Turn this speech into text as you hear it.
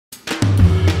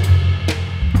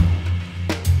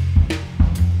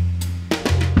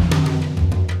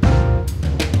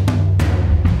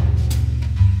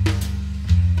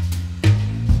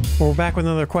we're back with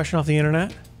another question off the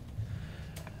internet.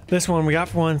 This one, we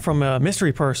got one from a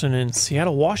mystery person in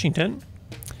Seattle, Washington.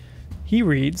 He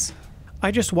reads,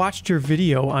 I just watched your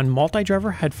video on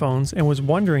multi-driver headphones and was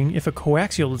wondering if a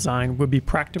coaxial design would be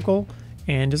practical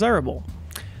and desirable.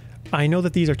 I know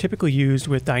that these are typically used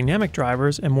with dynamic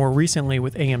drivers and more recently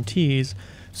with AMTs,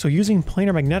 so using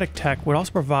planar magnetic tech would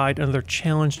also provide another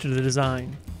challenge to the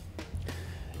design.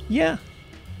 Yeah,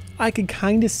 I could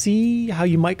kind of see how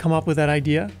you might come up with that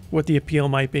idea, what the appeal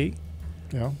might be.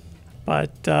 Yeah.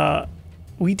 But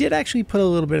we did actually put a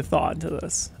little bit of thought into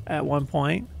this at one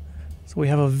point. So we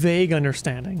have a vague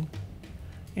understanding.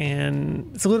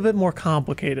 And it's a little bit more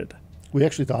complicated. We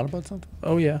actually thought about something?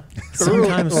 Oh, yeah.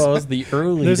 Sometimes well, it was the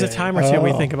early there's days. a time or two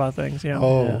we think about things. Yeah.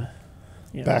 Oh,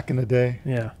 Yeah. back in the day.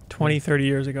 Yeah. 20, 30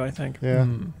 years ago, I think. Yeah.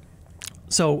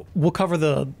 So we'll cover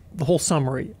the whole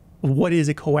summary. What is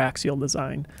a coaxial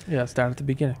design? Yeah, start at the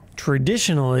beginning.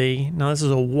 Traditionally, now this is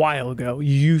a while ago,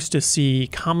 you used to see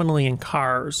commonly in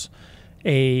cars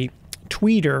a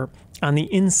tweeter on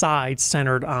the inside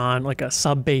centered on like a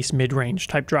sub-bass mid-range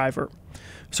type driver.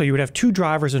 So you would have two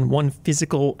drivers and one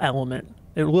physical element.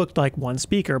 It looked like one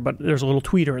speaker, but there's a little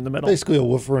tweeter in the middle. Basically a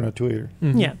woofer and a tweeter.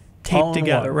 Yeah, taped All in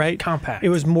together, one. right? Compact. It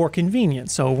was more convenient.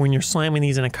 So when you're slamming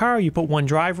these in a car, you put one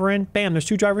driver in, bam, there's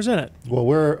two drivers in it. Well,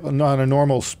 we're on a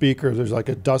normal speaker. There's like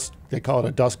a dust. They call it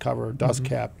a dust cover, or dust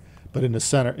cap, but in the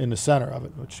center of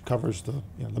it, which covers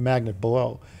the magnet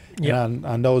below. Yeah. And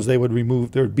on those, they would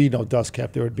remove. There would be no dust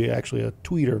cap. There would be actually a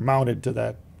tweeter mounted to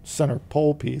that center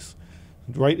pole piece,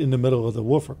 right in the middle of the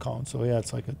woofer cone. So yeah,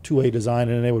 it's like a two-way design,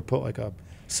 and then they would put like a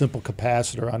simple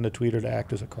capacitor on the tweeter to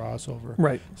act as a crossover.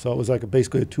 Right. So it was like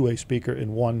basically a two-way speaker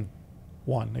in one.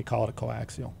 They call it a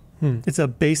coaxial. It's a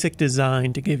basic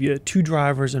design to give you two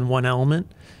drivers and one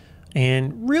element,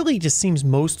 and really just seems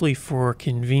mostly for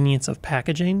convenience of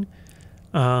packaging,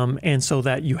 and so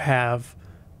that you have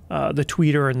the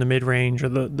tweeter and the mid-range or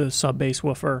the sub-bass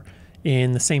woofer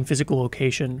in the same physical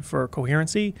location for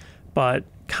coherency, but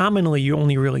commonly you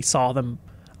only really saw them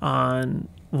on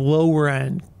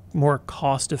lower-end, more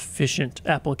cost-efficient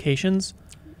applications.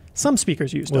 Some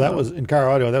speakers used Well, them. that was in car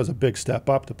audio. That was a big step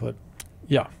up to put.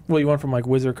 Yeah. Well, you went from like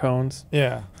whizzer cones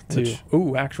Yeah.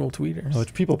 to, actual tweeters.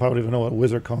 Which people probably don't even know what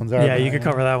whizzer cones are. Yeah, but you could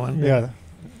cover that one. Yeah,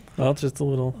 Well, it's just a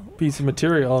little piece of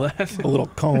material that a little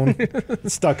cone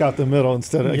stuck out the middle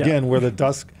instead of, Yeah. again, where the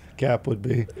dust cap would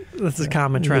be. That's a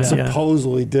common trend. It Yeah.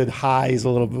 supposedly did highs a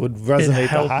little bit, would It resonate the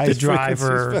helped highs. the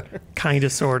driver kind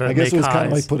of sort of I guess make it was kind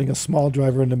of highs. like putting a small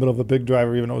driver in the middle of a big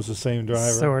driver, even though it was the same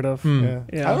driver. Sort of. Yeah.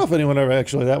 Yeah. I don't know if anyone ever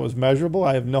actually that was measurable.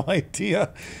 I have no idea.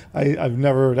 I've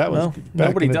never. That was well, back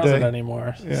nobody in the does day. it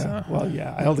anymore. Yeah. So. Well,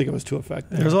 yeah. I don't think it was too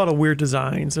effective. There's a lot of weird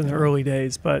designs in the early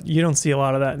days, but you don't see a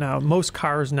lot of that now. Most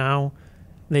cars now,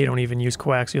 they don't even use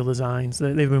coaxial designs.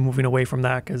 They've been moving away from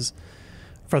that because,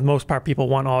 for the most part, people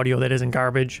want audio that isn't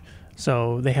garbage.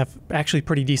 So they have actually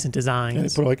pretty decent designs. Yeah, they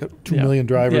put like 2 million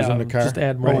drivers Yeah, in the car, just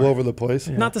add all more. over the place.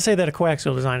 Yeah. Not to say that a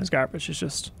coaxial design is garbage. It's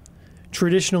just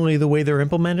traditionally the way they're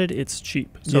implemented, it's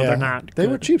cheap. So Yeah. they're not They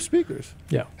good. were cheap speakers.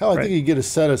 Yeah. Hell, I Right. think you could get a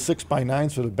set of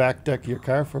 6x9s for the back deck of your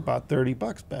car for about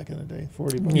 $30 back in the day,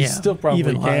 $40. Yeah, still probably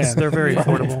even less. can. They're very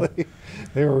affordable. Probably.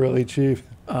 They were really cheap.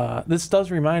 This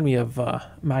does remind me of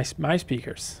my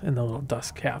speakers in the little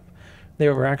dust cap. They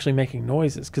were actually making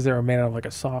noises because they were made out of like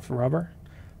a soft rubber.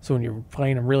 So when you were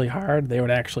playing them really hard, they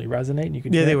would actually resonate, and you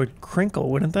could. Yeah, hear they it. would crinkle,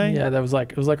 wouldn't they? Yeah, that was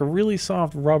like it was like a really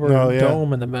soft rubber Oh, yeah.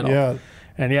 dome in the middle. Yeah,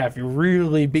 And yeah, if you're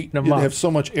really beating them you'd up, have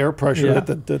so much air pressure Yeah.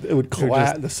 that it would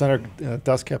collapse. The center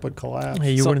dust cap would collapse.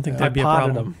 Hey, you So wouldn't think I that'd be a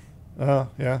potted problem. them. Oh,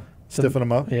 yeah. Stiffen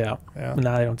them up. Yeah. Yeah. But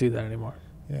now they don't do that anymore.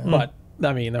 Yeah. But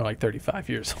I mean, they're like 35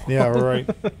 years old. Yeah, right.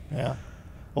 Yeah.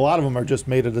 A lot of them are just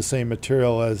made of the same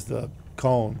material as the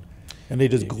cone, and they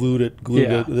just glued it,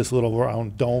 this little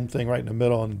round dome thing right in the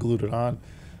middle and glued it on.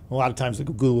 A lot of times the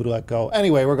glue would let go.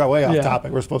 Anyway, we're going way off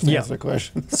topic. We're supposed to answer the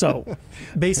question. So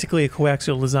basically a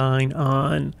coaxial design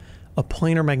on a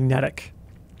planar magnetic.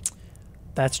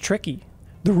 That's tricky.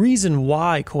 The reason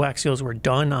why coaxials were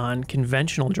done on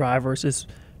conventional drivers is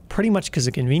pretty much because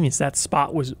of convenience. That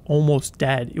spot was almost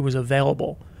dead. It was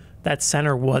available. That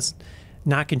center was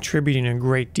not contributing a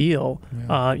great deal.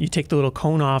 Yeah. You take the little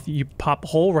cone off, you pop a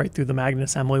hole right through the magnet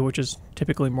assembly, which is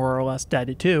typically more or less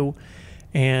dead too.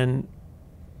 And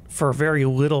for very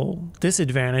little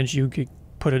disadvantage, you could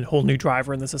put a whole new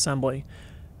driver in this assembly.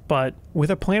 But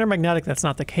with a planar magnetic, that's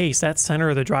not the case. That center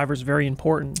of the driver is very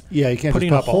important. Yeah, you can't Putting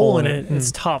just a pop hole in it,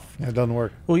 it's tough. Yeah, it doesn't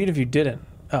work. Well, even if you didn't,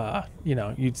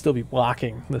 you'd still be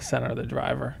blocking the center of the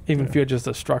driver, even if you had just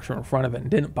a structure in front of it and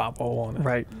didn't pop a hole in it.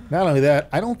 Right. Not only that,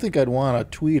 I don't think I'd want a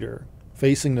tweeter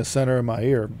facing the center of my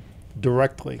ear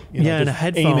directly. Yeah, and a just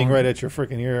headphone. aiming right at your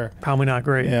freaking ear. Probably not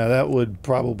great. Yeah, that would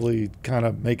probably kind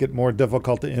of make it more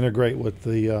difficult to integrate with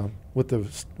the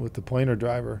planar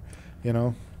driver.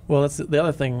 Well, that's the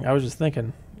other thing. I was just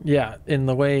thinking. Yeah, in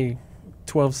the way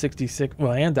 1266,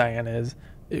 and Diana is,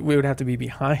 we would have to be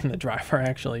behind the driver.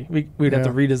 Actually, we'd have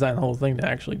to redesign the whole thing to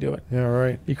actually do it. Yeah,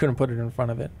 right. You couldn't put it in front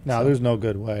of it. No, there's no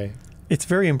good way. It's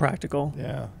very impractical.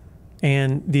 Yeah.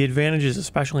 And the advantages,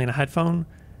 especially in a headphone,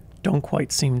 don't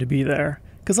quite seem to be there.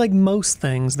 Because like most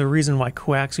things, the reason why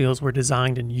coaxials were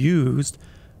designed and used,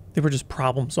 they were just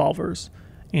problem solvers.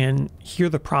 And here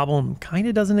the problem kind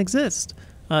of doesn't exist.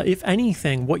 If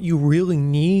anything, what you really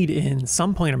need in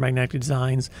some planar magnetic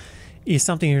designs is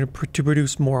something to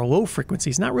produce more low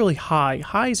frequencies, not really high.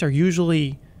 Highs are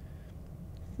usually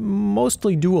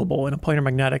mostly doable in a planar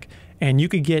magnetic, and you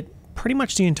could get pretty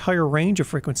much the entire range of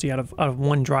frequency out of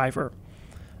one driver.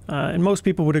 And most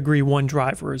people would agree one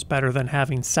driver is better than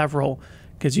having several,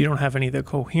 because you don't have any of the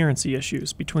coherency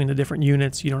issues between the different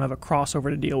units. You don't have a crossover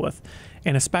to deal with.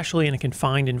 And especially in a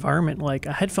confined environment like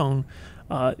a headphone,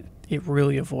 it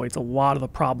really avoids a lot of the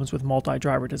problems with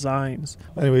multi-driver designs.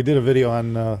 Anyway, we did a video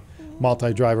on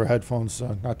multi-driver headphones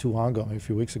not too long ago, maybe a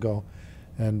few weeks ago,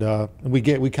 and we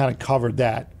kind of covered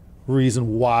that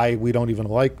reason why we don't even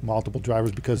like multiple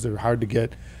drivers, because they're hard to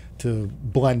get to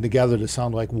blend together to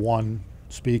sound like one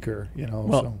speaker.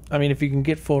 Well, I mean, if you can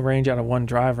get full range out of one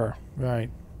driver, right?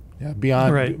 Yeah,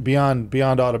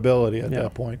 beyond audibility at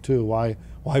that point too. Why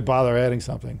bother adding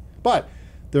something? But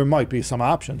there might be some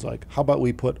options, like how about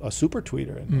we put a super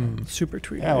tweeter in there? Super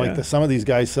tweeter. Yeah, like some of these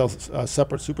guys sell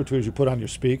separate super tweeters you put on your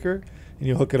speaker, and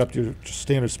you hook it up to your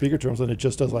standard speaker terms, and it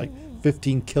just does like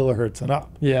 15 kilohertz and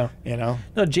up. Yeah. No,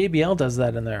 JBL does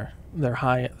that in their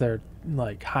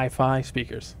like hi-fi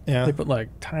speakers. Yeah. They put like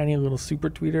tiny little super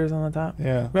tweeters on the top.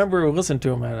 Yeah. Remember we listened to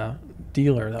them at a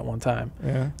dealer that one time.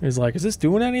 Yeah. He was like, "Is this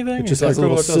doing anything?" It just has a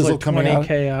little sizzle coming out.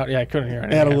 20K out. Yeah, I couldn't hear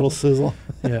anything. Add a little sizzle.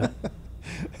 Yeah.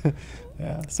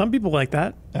 Yeah. Some people like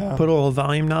that. Yeah. Put a little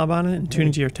volume knob on it and tune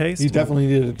it to your taste. You definitely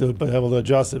need to be able to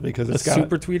adjust it, because it's got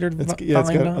super tweetered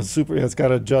it's got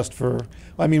to adjust for.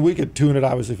 I mean, we could tune it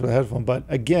obviously for the headphone, but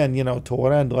again, to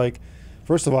what end? Like,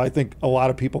 first of all, I think a lot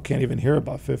of people can't even hear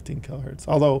about 15 kilohertz.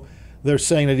 Although they're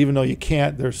saying that even though you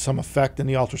can't, there's some effect in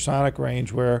the ultrasonic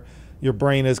range where your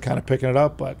brain is kind of picking it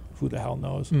up, but who the hell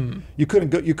knows? You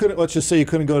couldn't. Let's just say you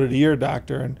couldn't go to the ear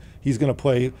doctor and he's going to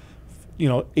play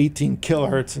 18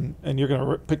 kilohertz, and you're going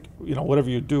to pick, whatever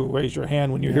you do, raise your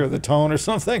hand when you hear the tone or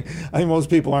something. I think most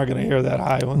people aren't going to hear that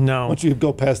high. No. Once you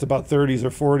go past about 30s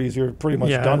or 40s, you're pretty much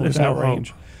done with that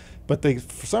range. But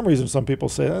for some reason, some people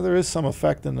say there is some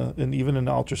effect even in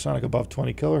the ultrasonic above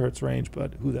 20 kilohertz range,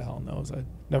 but who the hell knows? I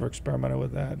never experimented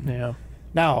with that. Yeah.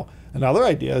 Now, another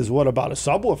idea is, what about a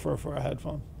subwoofer for a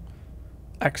headphone?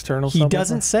 External He subwoofer?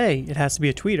 doesn't say it has to be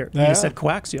a tweeter. He just said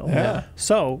coaxial. Yeah.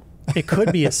 So it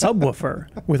could be a subwoofer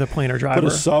with a planar driver.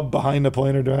 Put a sub behind the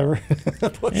planar driver.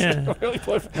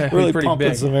 really pretty pumping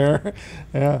big. some air.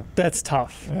 Yeah. That's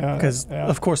tough, Yeah, because yeah.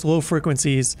 of course low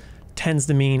frequencies tends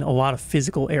to mean a lot of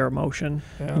physical air motion.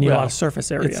 Yeah. You need a lot Well, of surface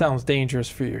area. It sounds dangerous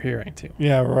for your hearing too.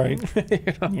 Yeah, right.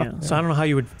 Yeah. So I don't know how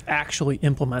you would actually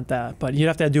implement that, but you'd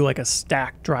have to do like a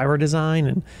stacked driver design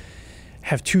and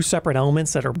have two separate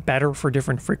elements that are better for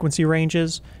different frequency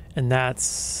ranges, and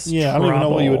that's Yeah, I don't even know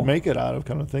what you would trouble. make it out of,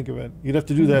 come to think of it. You'd have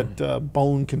to do that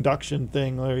bone conduction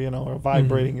thing, or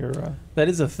vibrating your... That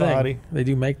is a thing. Body. They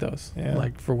do make those, Yeah.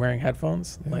 like for wearing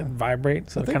headphones, Yeah. like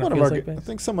vibrate, so I it think kind of one feels of like I bass.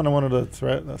 think someone wanted to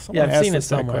threat. Yeah, I've asked seen it us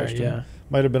that somewhere. question. Yeah,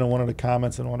 Might have been in one of the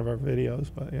comments in one of our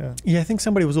videos, but yeah. Yeah, I think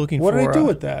somebody was looking What for do they do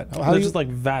with that? How they're do you? just like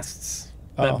vests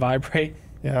that Oh. vibrate.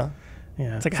 Yeah,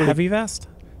 Yeah, it's like So a heavy vest.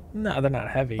 no, they're not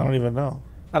heavy. I don't even know.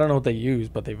 I don't know what they use,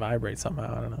 but they vibrate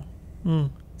somehow. I don't know. Mm,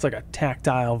 It's like a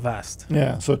tactile vest.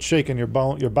 Yeah, so it's shaking your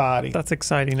body. that's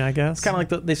exciting, I guess. It's kind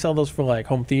of like they sell those for like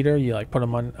home theater. You like put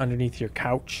them underneath your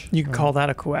couch. You could call that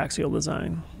a coaxial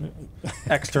design.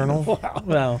 External. Wow.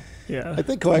 Well, Yeah. I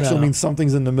think coaxial No. means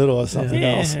something's in the middle of something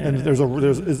Yeah. else, and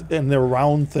and they're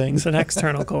round things. It's an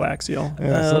external coaxial.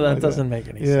 Yeah, something that like doesn't make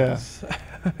any Yeah. sense.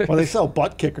 Well, they sell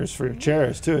butt kickers for your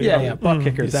chairs too. Yeah, yeah, butt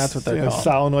kickers. These, That's what they're called.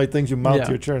 Solenoid things you mount Yeah.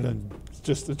 to your chair, and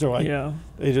they're like Yeah.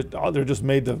 they're just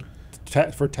made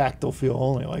for tactile feel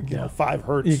only, like Yeah. 5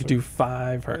 hertz. You could do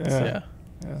 5 hertz. Yeah.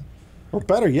 Yeah. Or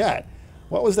better yet,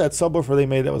 what was that subwoofer they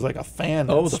made that was like a fan?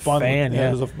 Oh, that it was a spun? fan, yeah.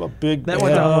 It was a big. That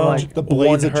went down to, like, the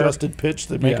blades 1 hertz. adjusted pitch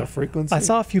to make Yeah. a frequency. I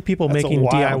saw a few people That's a making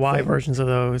wild DIY thing. versions of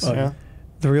those. Yeah.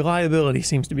 The reliability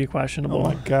seems to be questionable. Oh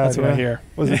my god! That's what I yeah. hear.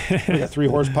 Was it like a 3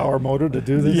 horsepower motor to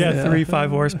do this? Yeah,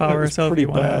 3-5 horsepower or It's so if pretty you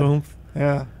want bad. oomph. Yeah. I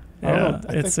don't Yeah, know. it's I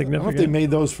don't know if they significant.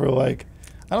 made those for like.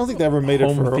 I don't think they ever made it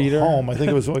Home for theater? home. I think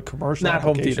it was like commercial. Not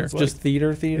home theater, applications, just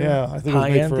theater. yeah. I think it was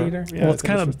made high-end for theater. Yeah, Well, I it's think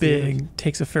kind it of was for theaters. big,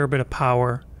 takes a fair bit of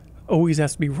power. Always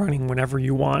has to be running whenever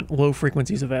you want low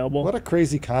frequencies available. What a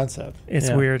crazy concept! It's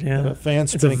Yeah. weird, That yeah. a fan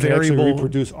It's a spinning can actually variable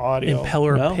reproduce audio.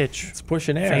 Impeller Well, pitch It's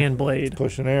pushing air. fan blade.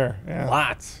 Pushing air. Yeah.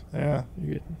 Lots. Yeah.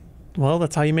 You get- Well,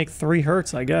 that's how you make 3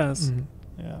 hertz, I guess.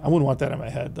 Yeah. I wouldn't want that in my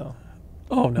head though.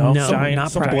 Oh no, No, giant not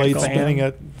Some practical. blade spinning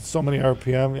at so many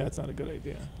RPM. Yeah, it's not a good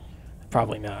idea.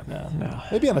 Probably not. No. No.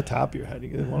 Maybe on the top of your head, you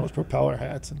get one of those propeller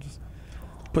hats and just.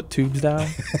 Put tubes down.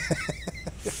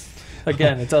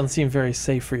 Again, it doesn't seem very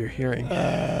safe for your hearing.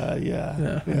 Yeah.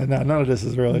 Yeah. Yeah. No, none of this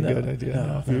is really a No, good idea. no,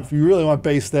 No. If, no. if you really want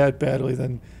bass that badly,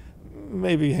 then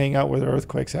maybe hang out where the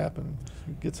earthquakes happen.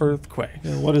 Get some, Earthquake.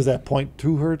 what is that?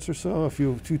 0.2 hertz or so? A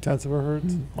few 0.2 of a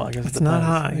hertz. Well, I guess It's it not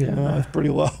depends. high. Yeah. No, it's pretty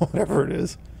low, whatever it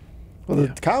is. Well, the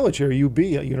Yeah. college here, UB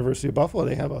at University of Buffalo,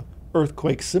 they have a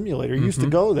earthquake simulator. You used to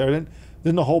go there.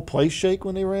 Didn't the whole place shake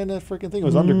when they ran that freaking thing? It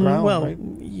was underground, Well, right?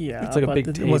 yeah. It's like a but big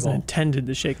it wasn't table. intended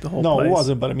to shake the whole No, place. it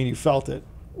wasn't. But I mean, you felt it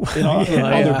in, in Yeah.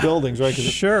 other Yeah. buildings, right? 'Cause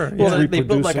Sure. Well, yeah. they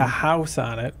built like a reproducing. house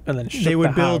on it, and then shook They would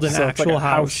the build house, an so it's like actual a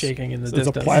house house. shaking in the So it's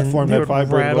a distance. platform They that would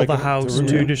vibrated rattle like the a- house to-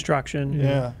 to yeah. destruction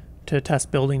Yeah. to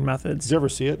test building Did methods. you ever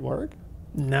see it work?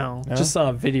 No. Yeah. Just saw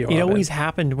a video. It of always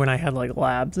happened when I had like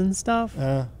labs and stuff.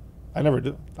 I never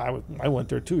did. I went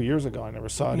there 2 years ago. I never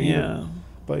saw it either. Yeah.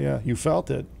 But yeah, you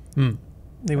felt it.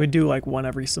 They would do like one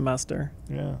every semester.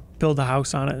 Yeah. Build a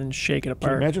house on it and shake it Can you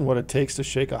apart. imagine what it takes to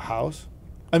shake a house?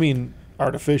 I mean,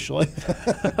 artificially.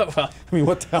 Well, I mean,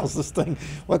 what the hell's this thing?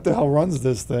 What the hell runs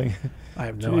this thing? I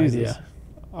have no Jesus. idea.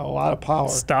 A lot of power.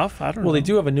 Stuff? I don't know. Well, they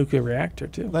do have a nuclear reactor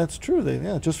too. That's true.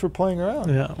 Just for playing around.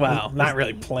 Yeah. Wow. Not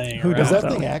really playing. Who around. Is that So-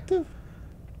 thing active?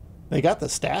 They got the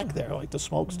stack there, like the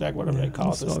smoke stack, whatever they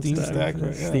call it, the steam stack.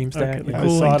 Right? Yeah. Steam stack. Okay, the Yeah, I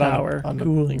cooling saw it tower. on the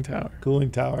Cooling tower.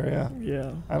 cooling tower. Yeah.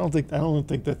 Yeah. I don't think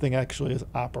that thing actually is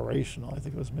operational. I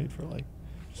think it was made for like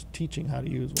just teaching how to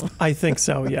use one. I think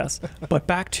so, yes. But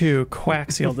back to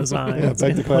coaxial design Yeah,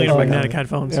 back to planar coaxial. magnetic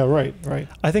headphones. Yeah, right.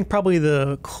 I think probably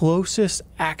the closest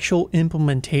actual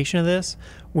implementation of this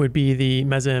would be the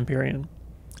Mesa Empyrean.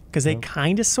 Because they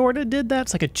kind of sort of did that.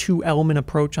 It's like a 2-element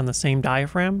approach on the same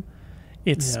diaphragm.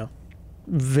 It's Yeah.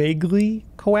 vaguely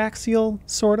coaxial,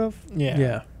 sort of. Yeah.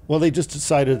 Yeah. Well, they just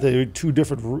decided they were two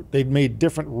different. They made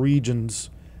different regions.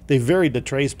 They varied the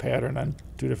trace pattern on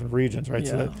 2 different regions, right?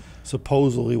 So Yeah. that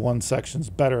supposedly one section's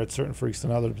better at certain freaks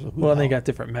than others. But who Well, and the they hell? got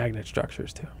different magnet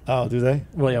structures too. Oh, do they?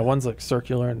 Well, yeah, one's like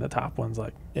circular, and the top one's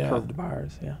like Yeah. curved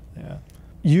bars. Yeah. Yeah.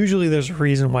 Usually there's a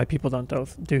reason why people don't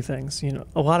do things. You know,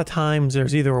 a lot of times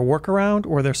there's either a workaround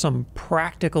or there's some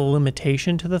practical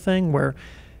limitation to the thing where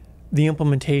the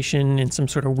implementation in some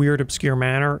sort of weird, obscure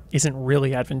manner isn't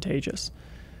really advantageous.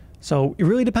 So it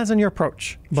really depends on your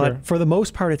approach. But Sure. for the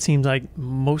most part, it seems like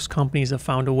most companies have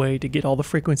found a way to get all the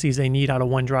frequencies they need out of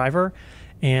one driver.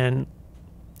 And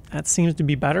that seems to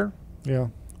be better. Yeah.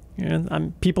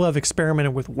 People have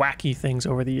experimented with wacky things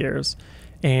over the years.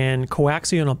 And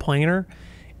coaxial and planar,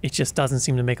 it just doesn't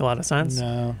seem to make a lot of sense.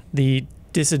 No. The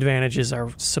disadvantages are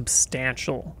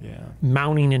substantial. Yeah.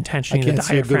 Mounting and tensioning the can't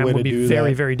see a good diaphragm way would to be do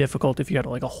very, that. very difficult if you had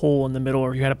like a hole in the middle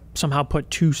or you had to somehow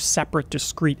put 2 separate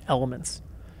discrete elements.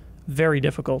 Very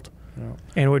difficult. Yeah.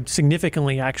 And it would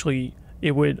significantly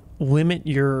it would limit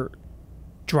your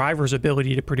driver's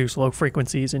ability to produce low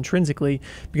frequencies intrinsically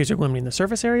because you're limiting the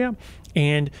surface area,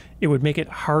 and it would make it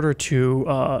harder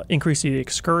to increase the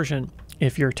excursion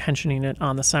if you're tensioning it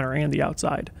on the center and the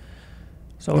outside.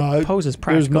 So it poses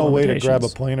practical There's no way to grab a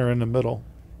limitations. planar in the middle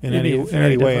in It'd be any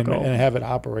very way and difficult. have it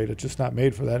operate. It's just not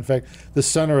made for that. In fact, the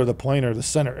center of the planar, the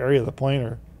center area of the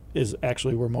planar, is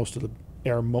actually where most of the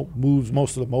air moves,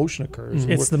 most of the motion occurs.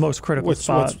 It's the most critical what's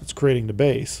spot. It's creating the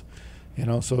base. You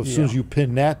know, so as soon as you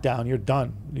pin that down, you're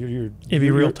done. It'd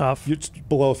be real tough. You're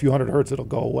below a few hundred hertz, it'll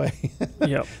go away.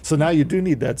 Yep. So now you do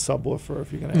need that subwoofer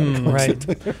if you're going to add a right.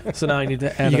 coaxial. So now you need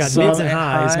to add You a got sub mids and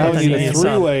highs, Now but then you you need a need sub.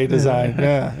 three-way design.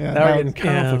 Yeah, yeah. Now we're getting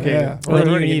complicated. yeah. Well, Then we're you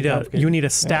already need getting a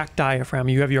complicated. stacked diaphragm.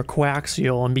 You have your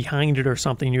coaxial, and behind it or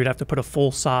something, you would have to put a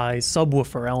full size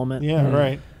subwoofer element. Yeah,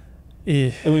 right.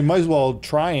 Eh. And we might as well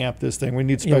tri-amp this thing. We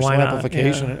need Yeah, special why not?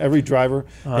 amplification Yeah. in every driver.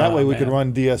 That Oh, way we could man.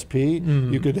 run DSP.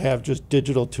 You could have just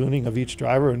digital tuning of each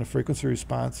driver and the frequency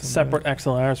response. And, Separate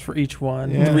XLRs for each one.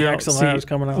 Yeah. 3 Now, XLRs see,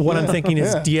 coming out. What I'm thinking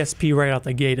is Yeah. DSP right out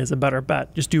the gate is a better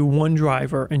bet. Just do one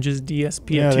driver and just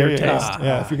DSP yeah, it to there your you go. taste.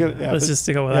 Yeah, if you get, Let's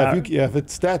just go with yeah, that. if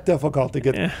it's that difficult to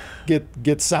get Yeah.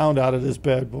 get sound out of this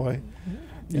bad boy,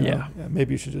 you know, Yeah.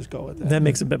 maybe you should just go with that. That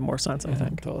makes a bit more sense, I Yeah,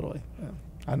 think. totally. Yeah.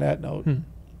 On that note,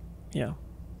 Yeah.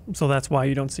 So that's why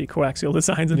you don't see coaxial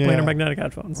designs in Yeah. planar magnetic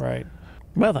headphones. right.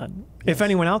 Well then, if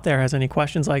anyone out there has any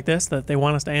questions like this that they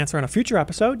want us to answer on a future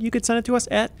episode, you could send it to us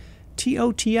at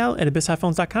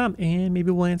totl@abyssheadphones.com, and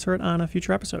maybe we'll answer it on a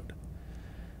future episode.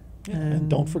 Yeah, and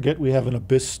don't forget, we have an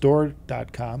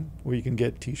abyssstore.com where you can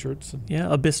get T-shirts. And Yeah,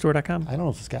 abyssstore.com. I don't know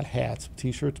if it's got hats,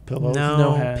 T-shirts, pillows.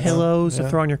 No, hats. pillows to Yeah.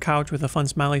 throw on your couch with a fun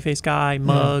smiley face guy,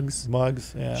 mugs,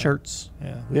 Mugs, yeah. shirts.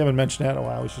 Yeah, we haven't mentioned that in a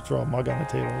while. We should throw a mug on the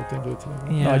table. We didn't do it today.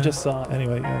 Yeah. No, I just saw it.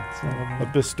 Anyway, yeah, so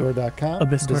abyssstore.com. Abyssstore.com.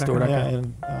 Abyssstore.com. Yeah,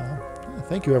 and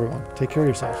thank you, everyone. Take care of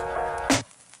yourself.